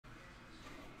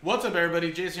What's up,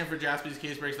 everybody? Jason here for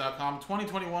JaspysCaseBreaks.com.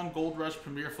 2021 Gold Rush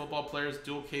Premier Football Players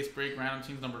Dual Case Break Random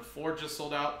Teams number 4 just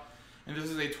sold out. And this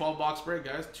is a 12-box break,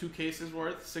 guys. 2 cases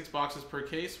worth, 6 boxes per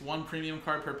case, 1 premium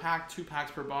card per pack, 2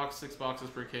 packs per box, 6 boxes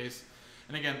per case.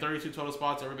 And again, 32 total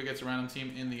spots. Everybody gets a random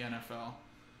team in the NFL.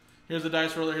 Here's the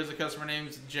dice roller. Here's the customer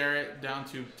names. Jarrett down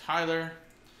to Tyler.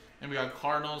 And we got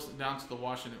Cardinals down to the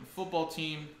Washington football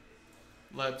team.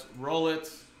 Let's roll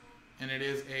it. And it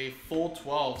is a full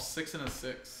 12, 6 and a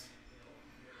 6.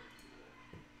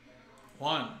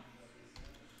 1,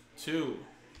 2,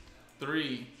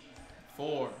 3,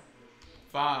 4,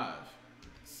 5,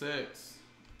 6,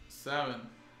 7,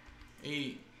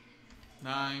 8,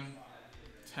 9,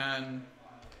 10,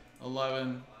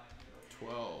 11,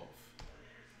 12.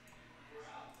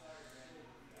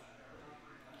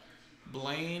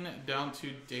 Blaine down to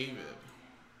David.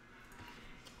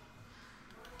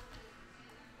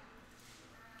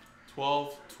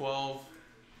 12, 12,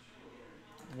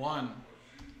 1,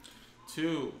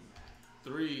 2,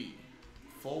 3,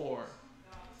 4,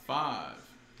 5,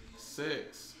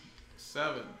 6,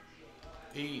 7,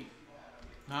 8,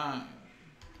 9,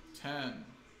 10,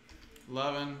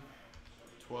 11,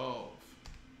 12.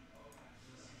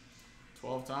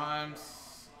 12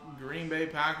 times. Green Bay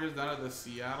Packers down to the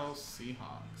Seattle Seahawks.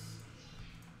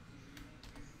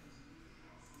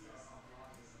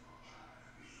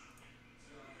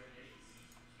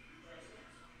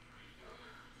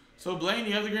 So Blaine,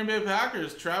 you have the Green Bay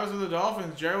Packers, Travis with the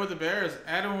Dolphins, Jared with the Bears,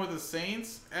 Edwin with the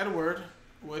Saints, Edward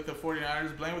with the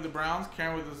 49ers, Blaine with the Browns,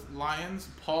 Karen with the Lions,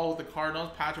 Paul with the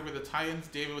Cardinals, Patrick with the Titans,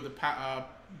 David with the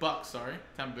Bucks,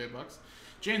 Tampa Bay Bucks.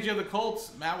 James, you have the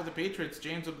Colts, Matt with the Patriots,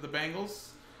 James with the Bengals,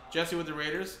 Jesse with the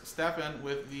Raiders, Stephen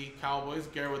with the Cowboys,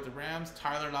 Garrett with the Rams,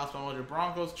 Tyler, last one with the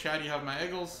Broncos, Chad, you have my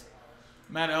Eagles,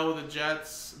 Matt L with the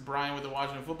Jets, Brian with the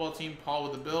Washington football team, Paul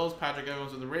with the Bills, Patrick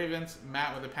Evans with the Ravens,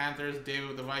 Matt with the Panthers, David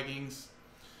with the Vikings,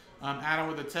 Adam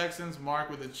with the Texans, Mark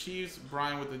with the Chiefs,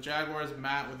 Brian with the Jaguars,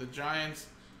 Matt with the Giants,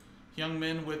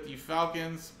 Youngmin with the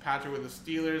Falcons, Patrick with the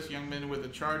Steelers, Youngmin with the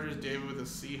Chargers, David with the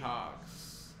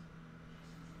Seahawks.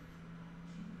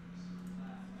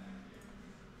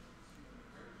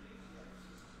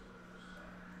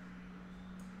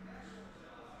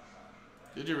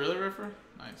 Did you really refer?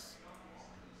 Nice.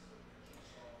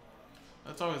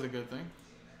 That's always a good thing.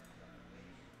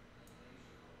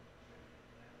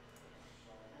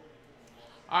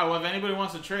 Alright, well, if anybody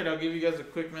wants to trade, I'll give you guys a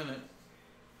quick minute.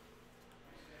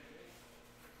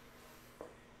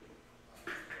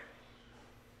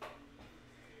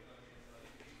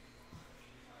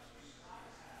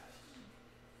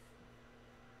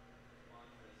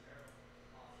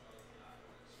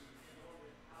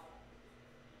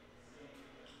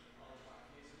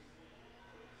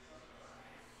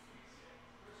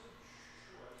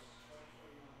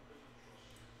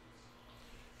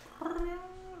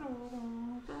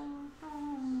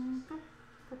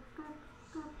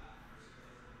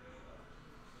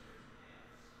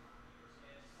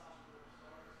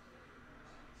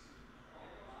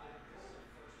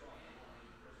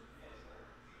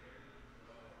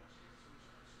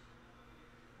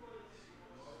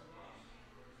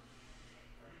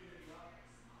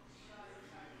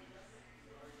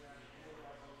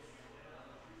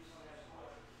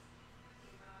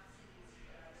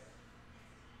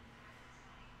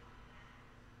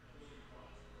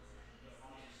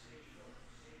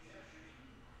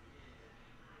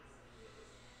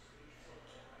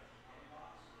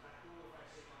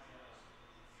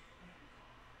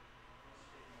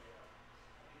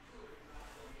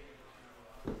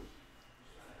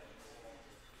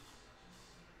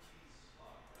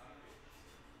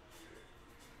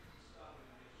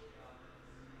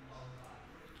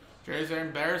 Trades are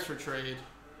embarrassed for trade.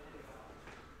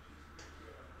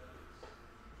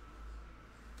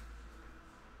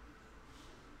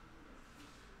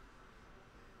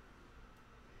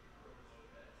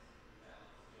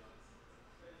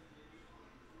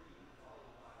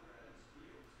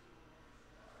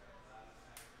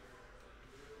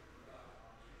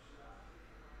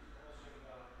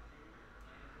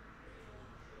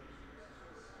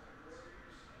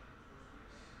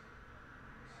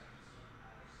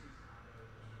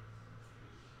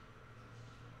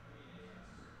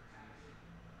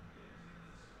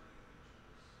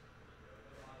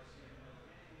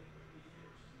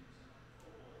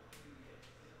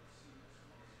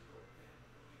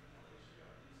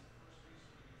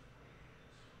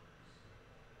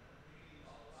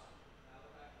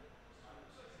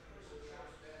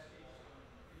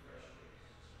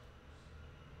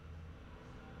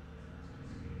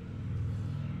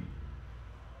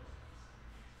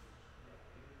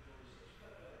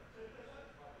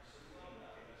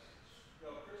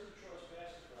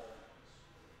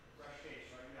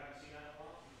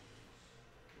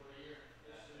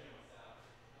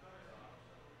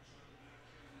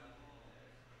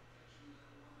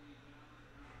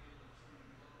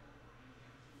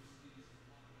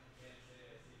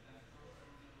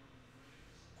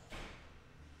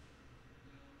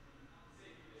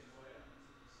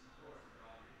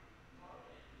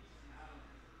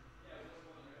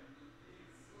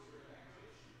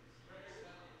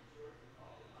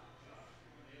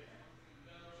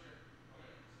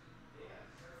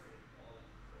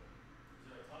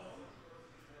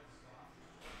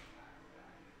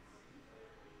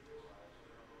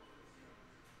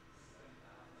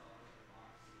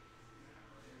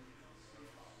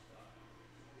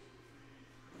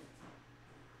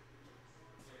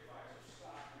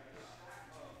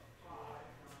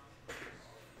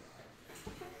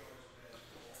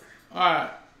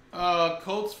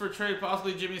 Colts for trade,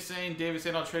 possibly Jimmy saying, David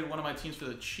saying I'll trade one of my teams for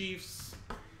the Chiefs.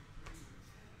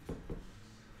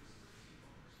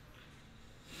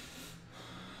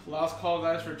 Last call,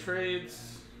 guys, for trades.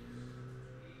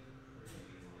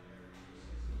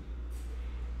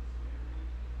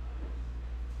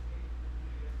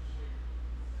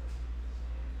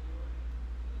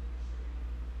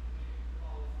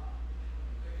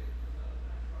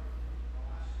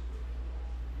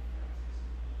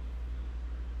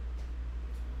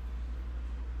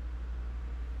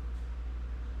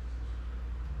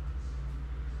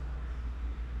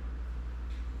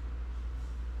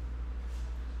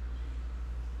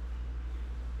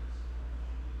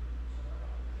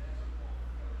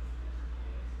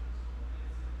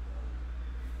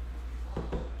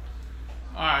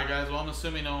 Alright guys, well I'm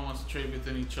assuming no one wants to trade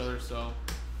within each other, so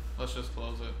let's just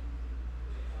close it.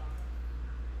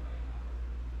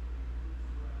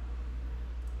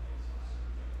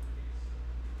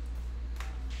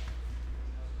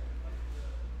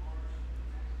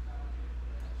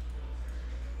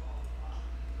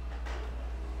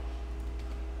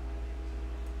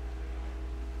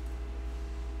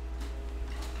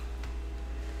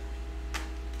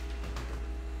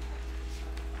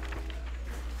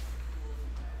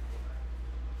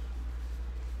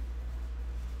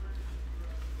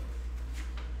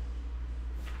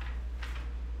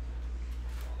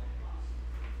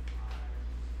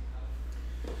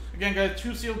 Again, guys,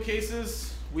 2 sealed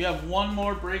cases. We have one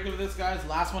more break of this, guys.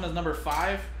 Last one is number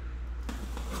 5.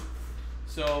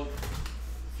 So,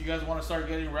 if you guys want to start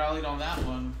getting rallied on that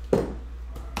one,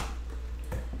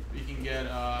 we can get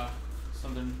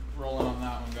something rolling on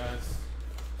that one, guys.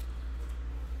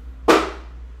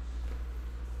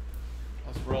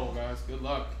 Let's roll, guys. Good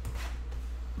luck.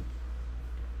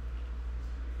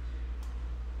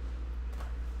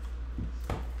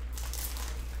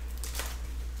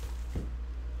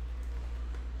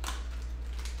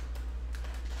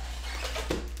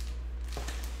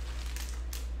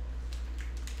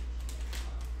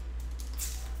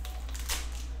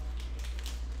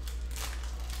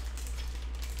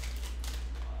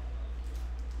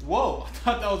 Whoa, I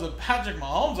thought that was a Patrick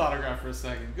Mahomes autograph for a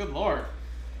second. Good Lord.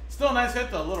 Still a nice hit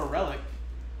though, a little relic.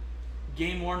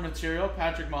 Game worn material,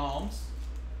 Patrick Mahomes.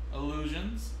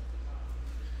 Illusions.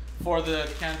 For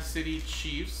the Kansas City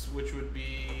Chiefs, which would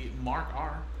be Mark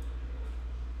R.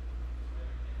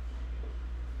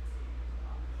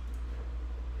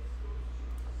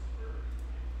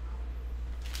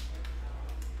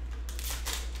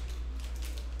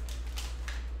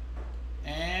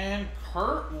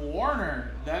 Kurt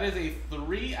Warner. That is a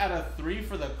 3 out of 3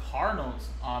 for the Cardinals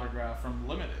autograph from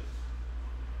Limited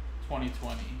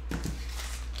 2020.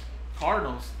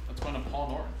 Cardinals. That's going to Paul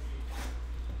Norton.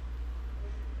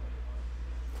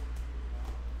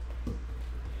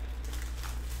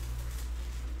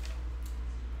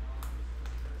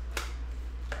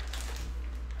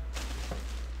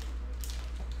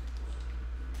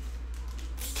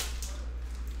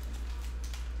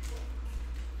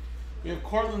 We have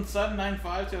Cortland Sutton,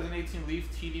 9.5, 2018 Leaf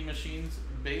TD Machines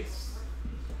base.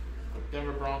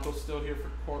 Denver Broncos still here for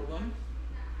Cortland.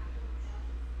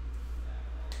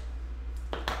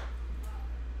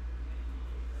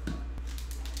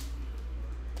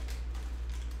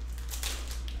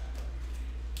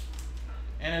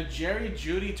 And a Jerry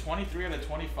Jeudy, 23 out of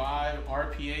 25,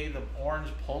 RPA, the orange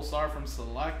Pulsar from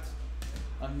Select.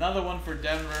 Another one for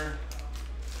Denver.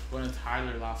 Going to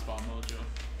Tyler, last spot mojo.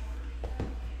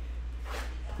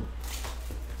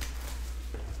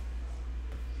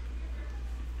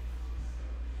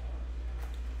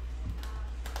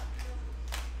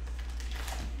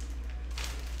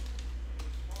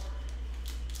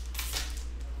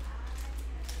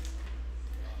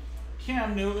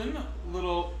 Cam Newton,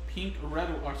 little pink red,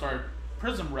 or sorry,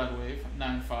 Prism Red Wave,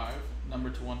 9.5, number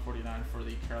to 149 for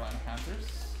the Carolina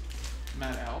Panthers.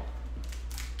 Matt L.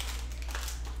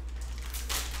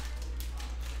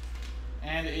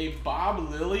 And a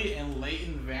Bob Lilly and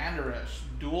Leighton Vander Esch,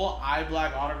 dual eye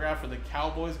black autograph for the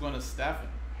Cowboys, going to Stephen.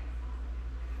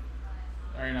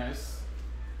 Very nice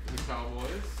for the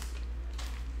Cowboys.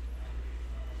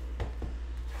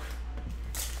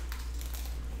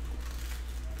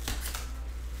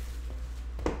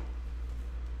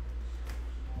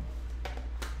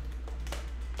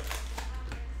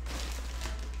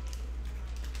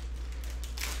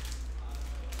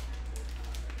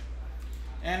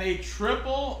 And a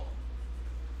triple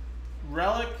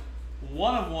relic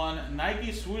 1/1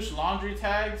 Nike swoosh laundry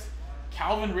tags.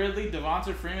 Calvin Ridley,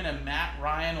 Devonta Freeman, and Matt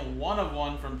Ryan,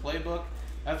 1/1 from Playbook.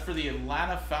 That's for the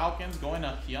Atlanta Falcons, going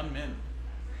to Hyun Min.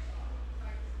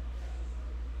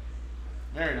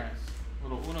 Very nice.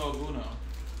 Little uno.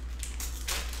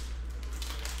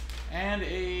 And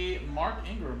a Mark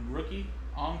Ingram, rookie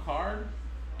on card.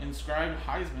 Inscribed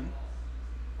Heisman.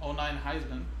 09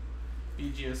 Heisman.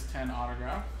 BGS 10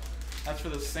 autograph. That's for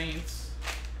the Saints.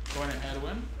 Going to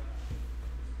Edwin.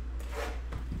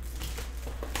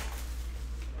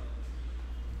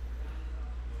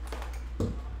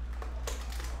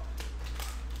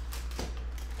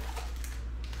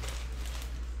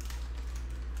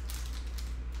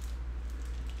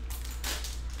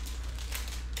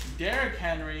 Derrick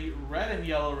Henry, red and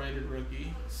yellow rated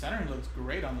rookie. Centering looks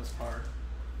great on this card.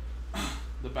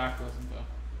 The back doesn't though.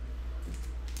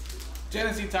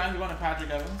 Tennessee Titans going to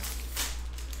Patrick Evans.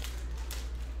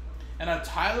 And a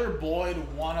Tyler Boyd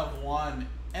 1/1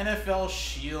 NFL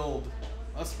Shield.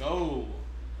 Let's go.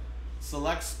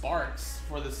 Select Sparks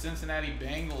for the Cincinnati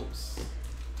Bengals.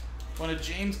 Going to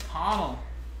James Connell.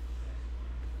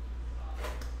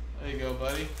 There you go,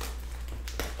 buddy.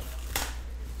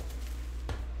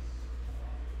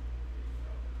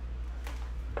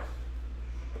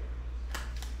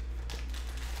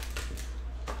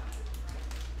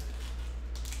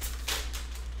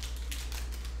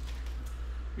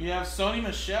 We have Sony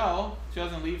Michel,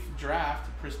 2000 Leaf Draft,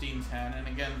 Pristine 10. And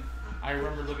again, I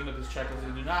remember looking at this checklist.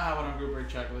 They do not have it on Group Break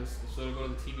checklist. So to go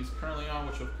to the team he's currently on,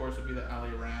 which of course would be the LA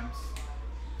Rams.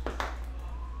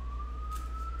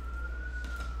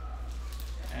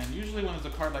 And usually when there's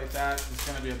a card like that, it's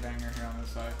going to be a banger here on this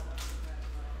side.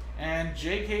 And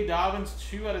J.K. Dobbins,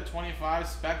 2/25,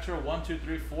 Spectra, 1, 2,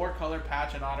 3, 4 color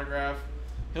patch and autograph.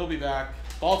 He'll be back.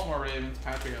 Baltimore Ravens,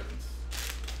 Patrick Evans.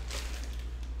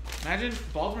 Imagine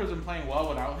Baltimore's been playing well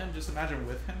without him. Just imagine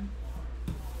with him.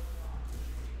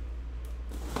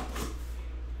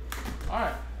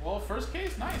 Alright, well, first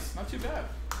case, nice. Not too bad.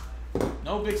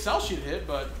 No big sell sheet hit,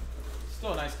 but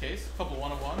still a nice case. A couple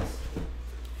 1/1s.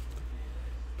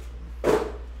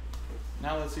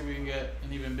 Now let's see if we can get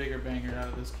an even bigger banger out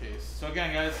of this case. So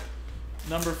again, guys,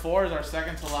 number 4 is our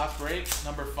second to last break.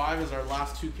 Number 5 is our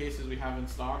last 2 cases we have in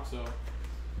stock. So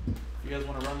if you guys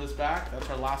want to run this back, that's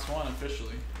our last one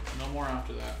officially. No more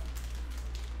after that.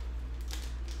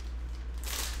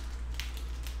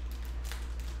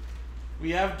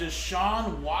 We have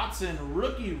Deshaun Watson,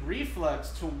 rookie reflex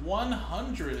to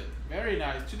 100. Very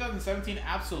nice. 2017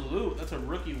 Absolute. That's a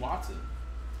rookie Watson.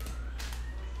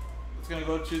 It's going to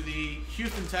go to the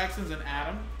Houston Texans and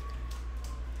Adam.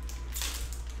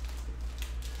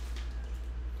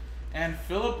 And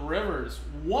Phillip Rivers,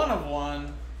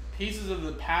 1/1. Pieces of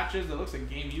the patches. That looks like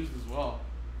game used as well.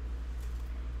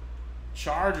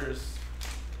 Chargers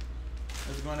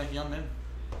is going to Yum in.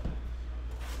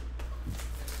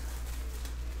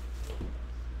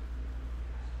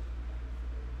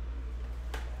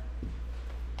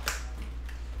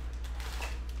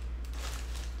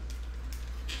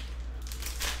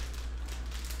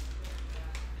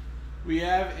 We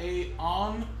have a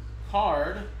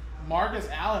on-card Marcus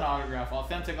Allen autograph,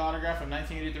 authentic autograph from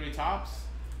 1983 Topps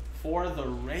for the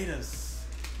Raiders.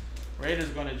 Raiders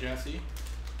going to Jesse.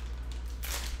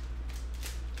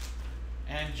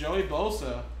 And Joey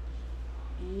Bosa,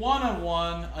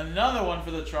 1/1, another one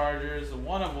for the Chargers,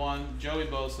 1/1, Joey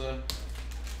Bosa.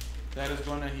 That is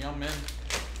going to Yum in.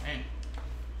 Man,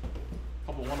 a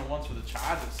couple 1/1s for the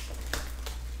Chargers.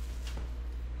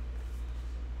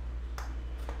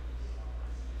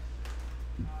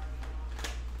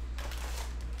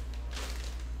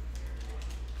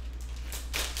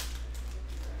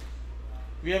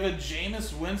 We have a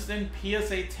Jameis Winston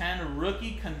PSA 10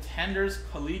 Rookie Contenders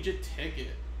Collegiate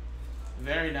Ticket.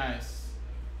 Very nice.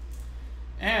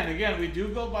 And again, we do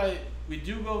go by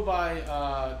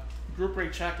group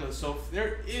break checklist. So if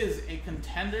there is a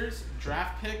Contenders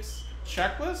draft picks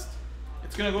checklist,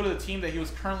 it's gonna go to the team that he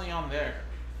was currently on there.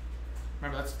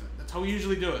 Remember, that's how we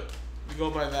usually do it. We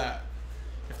go by that.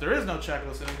 If there is no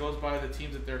checklist, then it goes by the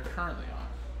teams that they're currently on.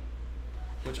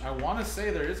 Which I want to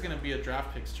say there is going to be a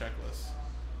draft picks checklist.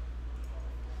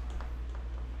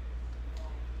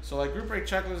 So like group break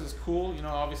checklist is cool, you know,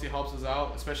 obviously helps us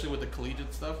out, especially with the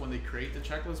collegiate stuff when they create the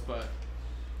checklist, but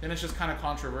then it's just kind of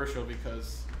controversial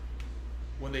because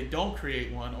when they don't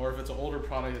create one, or if it's an older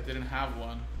product that didn't have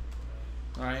one,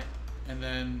 right? And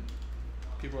then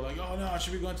people are like, oh no, I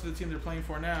should be going to the team they're playing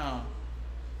for now.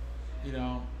 You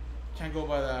know, can't go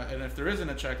by that. And if there isn't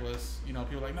a checklist, you know,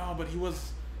 people are like, no, but he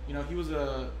was, you know, he was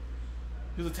a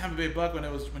Tampa Bay Buck when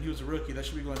he was a rookie. That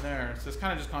should be going there. So it's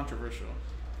kind of just controversial.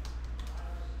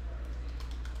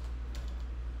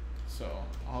 So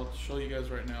I'll show you guys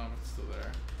right now if it's still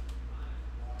there.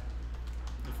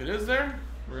 If it is there,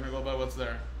 we're gonna go by what's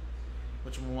there,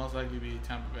 which will most likely be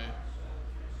Tampa Bay.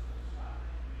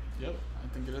 Yep, I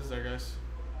think it is there, guys.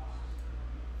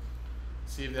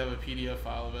 See if they have a PDF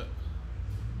file of it.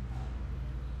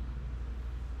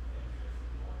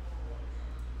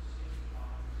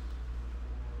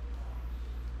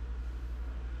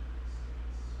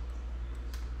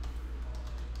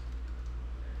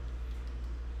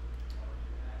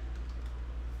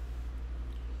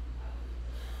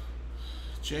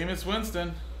 Jameis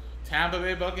Winston, Tampa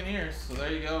Bay Buccaneers. So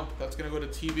there you go. That's going to go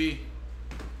to TB.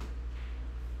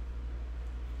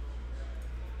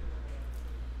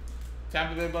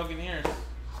 Tampa Bay Buccaneers.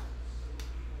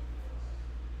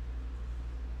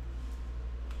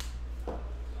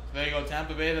 There you go,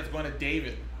 Tampa Bay. That's going to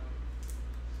David.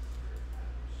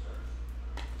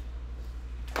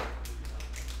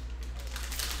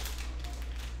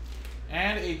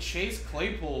 And a Chase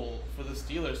Claypool for the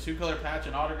Steelers. 2-color patch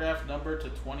and autograph, number to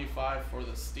 25 for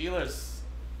the Steelers.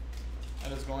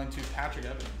 That is going to Patrick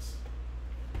Evans.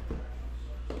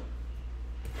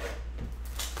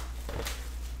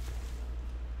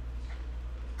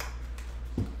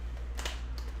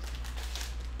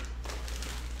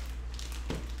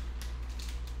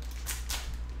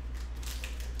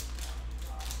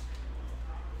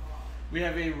 We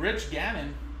have a Rich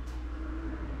Gannon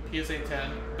PSA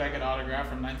 10 Beckett autograph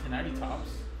from 1990 Topps.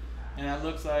 And that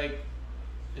looks like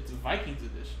it's Vikings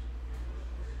edition.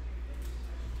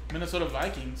 Minnesota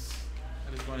Vikings.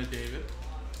 That is going to David.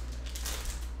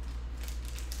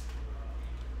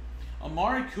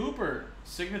 Amari Cooper.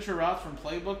 Signature routes from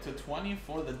Playbook to 20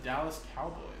 for the Dallas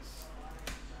Cowboys.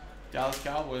 Dallas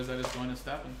Cowboys. That is going to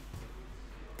Stephen.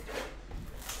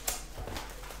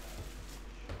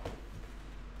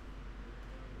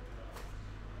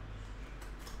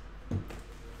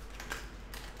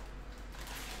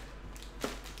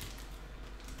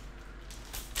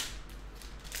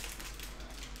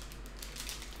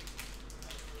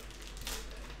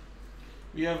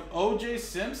 We have O.J.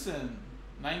 Simpson,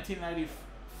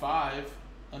 1995,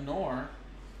 Honor,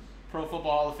 Pro Football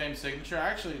Hall of Fame signature.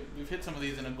 Actually, we've hit some of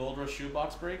these in a Gold Rush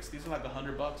shoebox breaks. These are like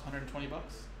 $100, $120.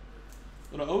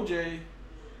 Little O.J.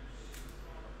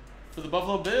 for the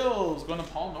Buffalo Bills, going to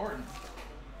Paul Norton.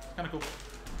 Kind of cool.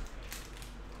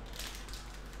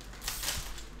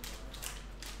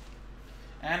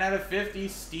 And out of 50,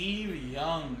 Steve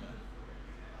Young.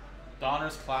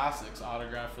 Donruss Classics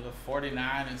autograph for the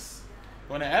 49ers.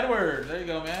 Going to Edward. There you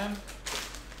go, man.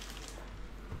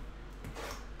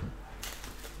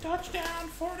 Touchdown,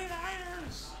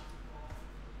 49ers.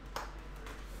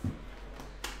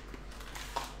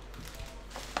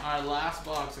 All right, last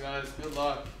box, guys. Good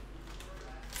luck.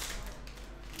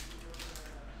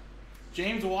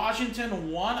 James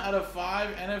Washington, 1 out of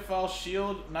 5 NFL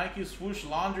Shield Nike Swoosh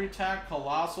Laundry Tack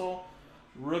Colossal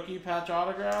Rookie Patch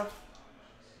Autograph.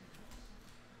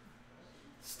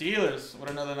 Steelers, what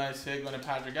another nice hit, going to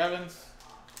Patrick Evans.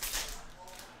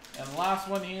 And the last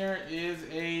one here is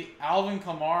a Alvin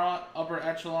Kamara Upper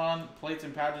Echelon Plates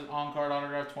and Patches on-card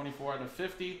autograph, 24 out of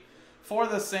 50. For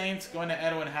the Saints, going to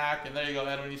Edwin Hack. And there you go,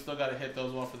 Edwin, you still got to hit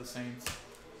those well for the Saints.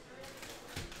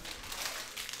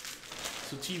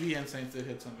 So TV and Saints did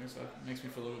hit something, so it makes me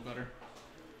feel a little bit better.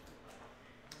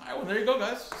 Alright, well there you go,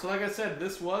 guys. So like I said,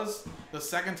 this was the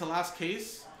second to last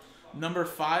case. Number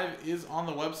 5 is on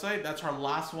the website. That's our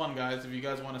last one, guys. If you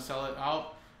guys want to sell it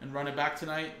out and run it back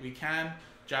tonight, we can.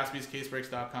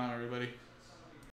 JaspysCaseBreaks.com, everybody.